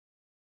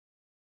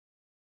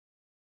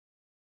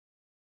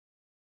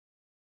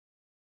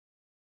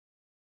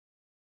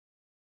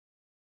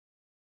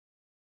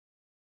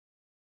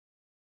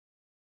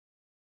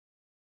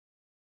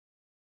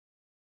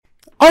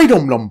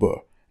Item Number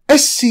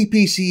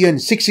SCP CN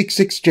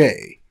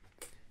 666J.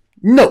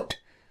 Note: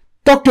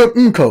 Dr.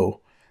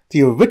 Unko,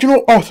 the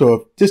original author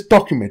of this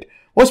document,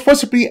 was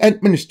possibly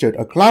administered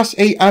a Class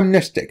A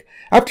amnestic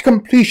after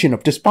completion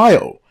of this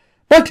file,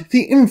 but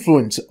the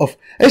influence of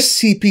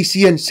SCP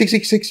CN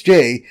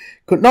 666J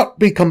could not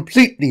be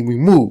completely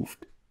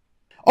removed.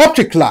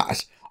 Object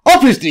Class: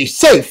 obviously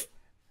safe!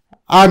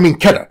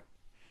 Keta.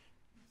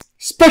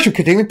 Special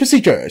Containment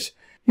Procedures: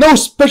 no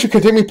special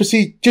containment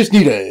procedures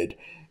needed.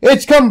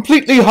 It's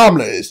completely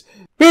harmless.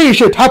 We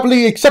should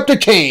happily accept the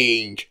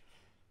change.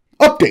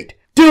 Update: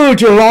 due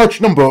to a large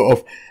number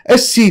of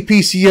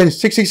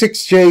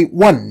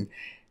SCP-CN-666J-1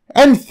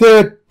 and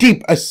their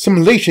deep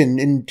assimilation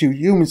into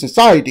human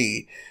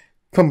society,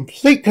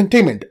 complete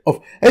containment of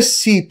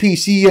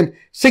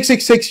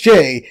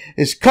SCP-CN-666J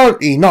is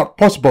currently not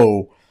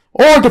possible.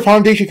 All the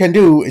Foundation can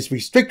do is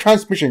restrict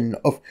transmission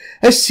of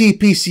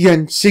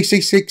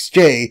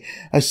SCP-CN-666J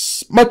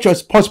as much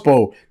as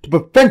possible to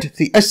prevent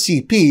the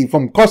SCP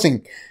from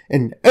causing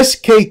an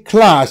SK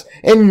class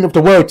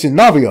end-of-the-world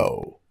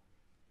scenario.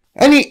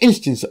 Any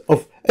instance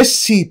of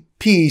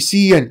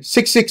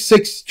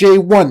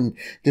SCP-CN-666J-1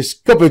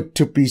 discovered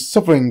to be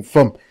suffering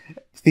from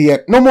the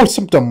abnormal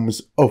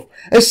symptoms of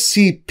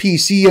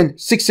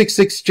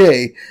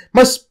SCP-CN-666J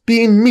must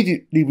be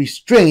immediately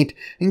restrained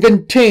and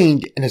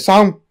contained in a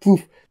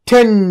soundproof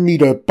 10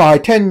 meter by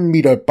 10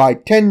 meter by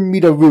 10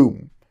 meter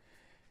room,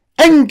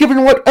 and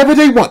given whatever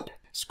they want.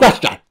 Scratch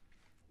that.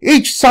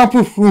 Each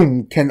soundproof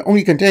room can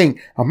only contain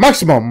a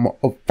maximum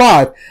of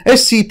 5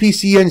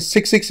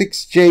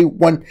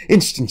 SCP-CN-666J-1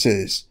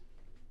 instances.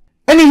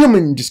 Any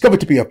human discovered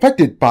to be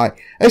affected by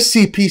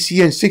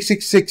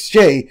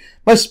SCP-CN-666J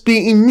must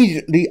be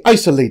immediately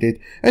isolated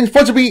and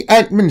forcibly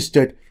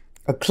administered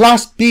a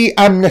Class B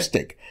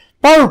amnestic,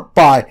 followed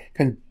by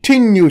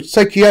continued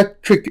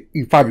psychiatric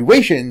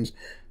evaluations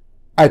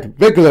at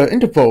regular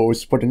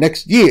intervals for the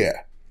next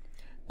year.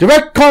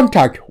 Direct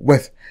contact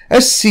with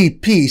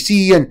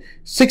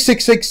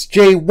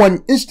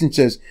SCP-CN-666J-1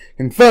 instances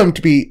confirmed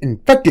to be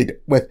infected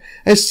with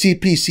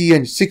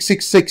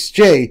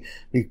SCP-CN-666J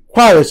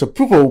requires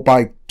approval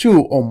by 2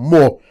 or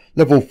more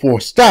Level 4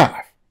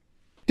 staff.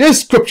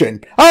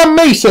 Description: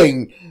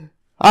 amazing!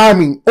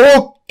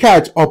 All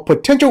cats are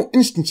potential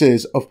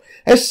instances of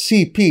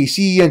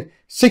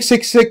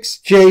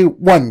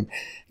SCP-CN-666J-1.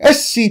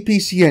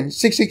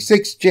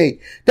 SCP-CN-666J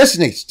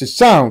designates the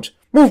sounds,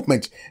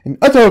 movements, and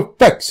other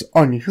effects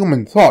on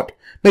human thought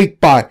made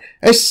by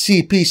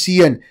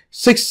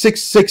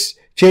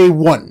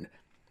SCP-CN-666J-1.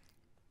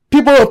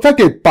 People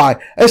affected by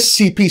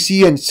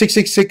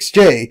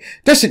SCP-CN-666J,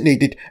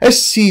 designated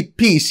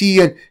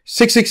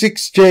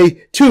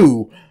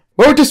SCP-CN-666J-2,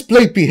 will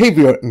display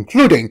behavior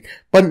including,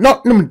 but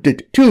not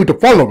limited to, the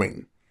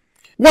following.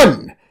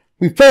 1.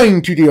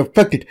 Referring to the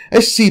affected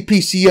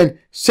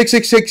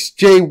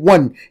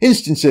SCP-CN-666J-1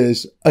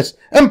 instances as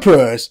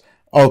emperors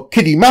or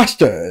kitty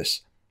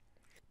masters.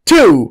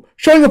 2.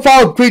 Showing a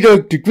far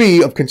greater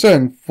degree of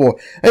concern for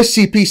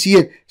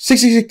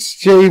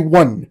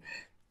SCP-CN-666J-1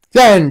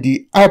 than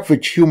the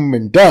average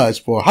human does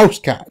for house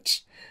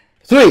cats.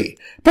 3.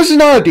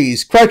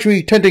 Personalities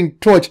gradually tending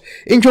towards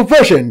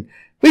introversion.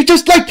 We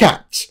just like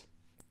cats.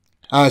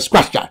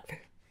 Scratch that.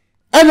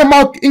 And a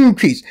marked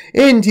increase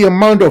in the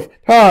amount of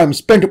time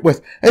spent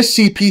with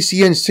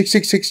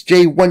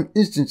SCP-CN-666J-1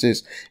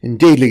 instances in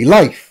daily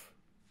life.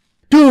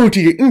 Due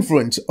to the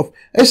influence of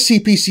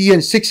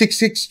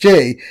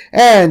SCP-CN-666J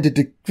and the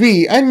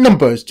degree and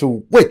numbers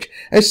to which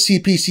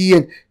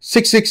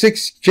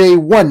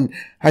SCP-CN-666J-1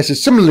 has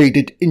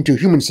assimilated into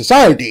human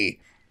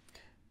society.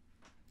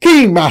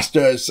 Kitty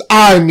masters,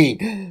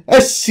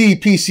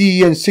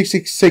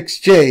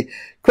 SCP-CN-666J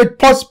could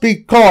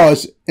possibly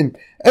cause an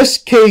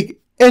SK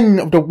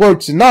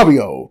end-of-the-world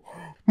scenario,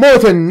 more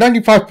than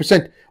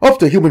 95% of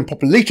the human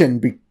population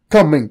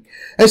becoming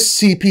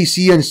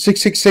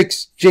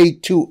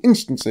SCP-CN-666J-2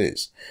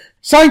 instances.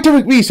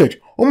 Scientific research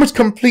almost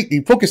completely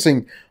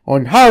focusing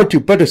on how to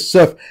better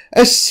serve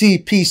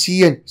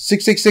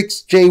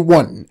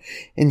SCP-CN-666J-1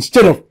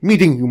 instead of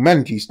meeting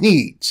humanity's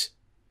needs.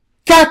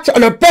 Cats are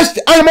the best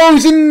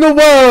animals in the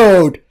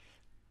world!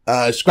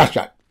 Scratch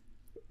that.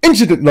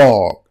 Incident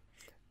Log.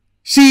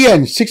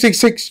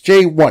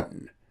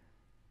 CN-666J-1.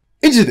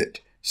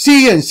 Incident: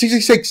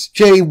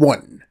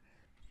 CN-666J-1.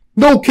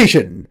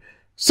 Location: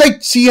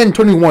 Site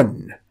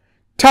CN-21.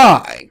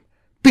 Time: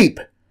 Beep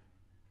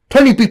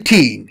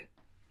 2015.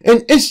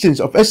 An instance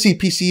of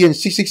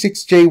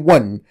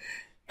SCP-CN-666J-1,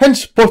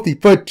 henceforth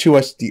referred to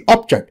as the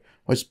object,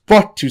 was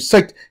brought to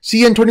Site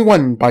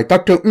CN-21 by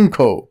Dr.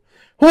 Unko,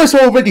 who was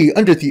already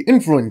under the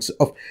influence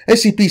of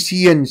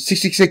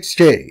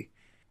SCP-CN-666J.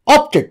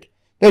 Object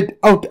let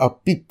out a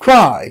beep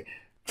cry,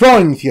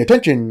 drawing the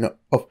attention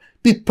of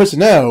beep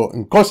personnel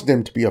and causing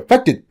them to be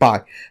affected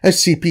by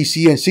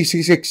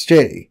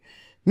SCP-CN-666J.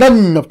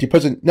 None of the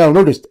personnel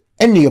noticed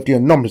any of the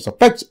anomalous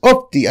effects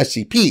of the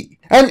SCP,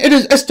 and it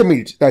is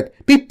estimated that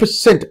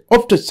 8%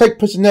 of the site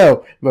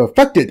personnel were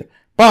affected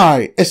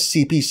by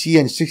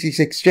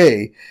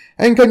SCP-CN-66J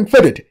and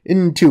converted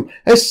into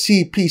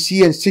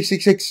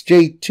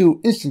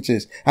SCP-CN-666J2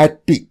 instances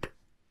at Beep.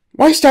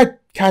 Why is that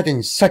cat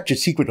in such a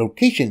secret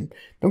location?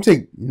 Don't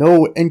they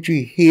know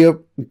entry here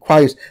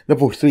requires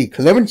level 3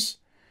 clearance?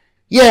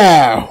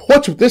 Yeah,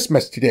 what's with this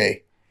mess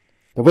today?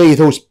 The way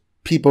those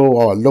people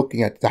are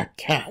looking at that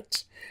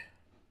cat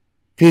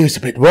feels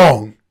a bit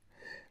wrong.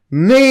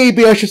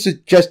 Maybe I should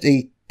suggest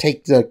they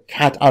take the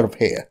cat out of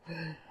here.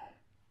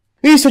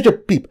 Researcher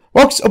Beep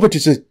walks over to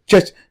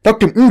suggest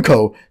Dr.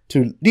 Unko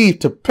to leave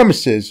the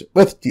premises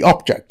with the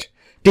object.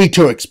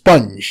 Data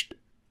expunged.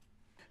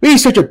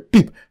 Researcher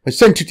Beep was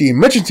sent to the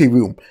emergency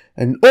room,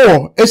 and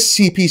all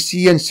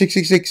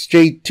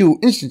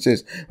SCP-CN-666J2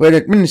 instances were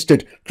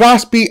administered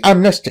Class B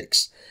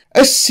amnestics.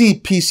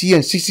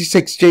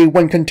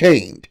 SCP-CN-66J1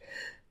 contained.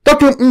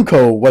 Dr.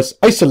 Unko was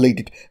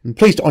isolated and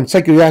placed on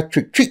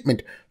psychiatric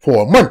treatment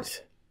for a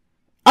month.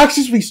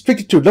 Access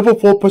restricted to level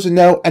 4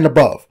 personnel and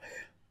above.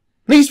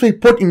 Please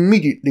report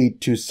immediately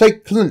to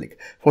Psych Clinic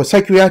for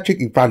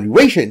psychiatric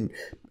evaluation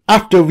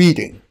after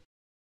reading.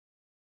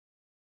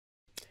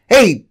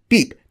 Hey,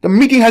 Beep, the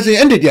meeting hasn't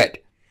ended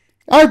yet.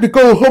 I have to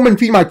go home and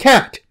feed my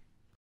cat.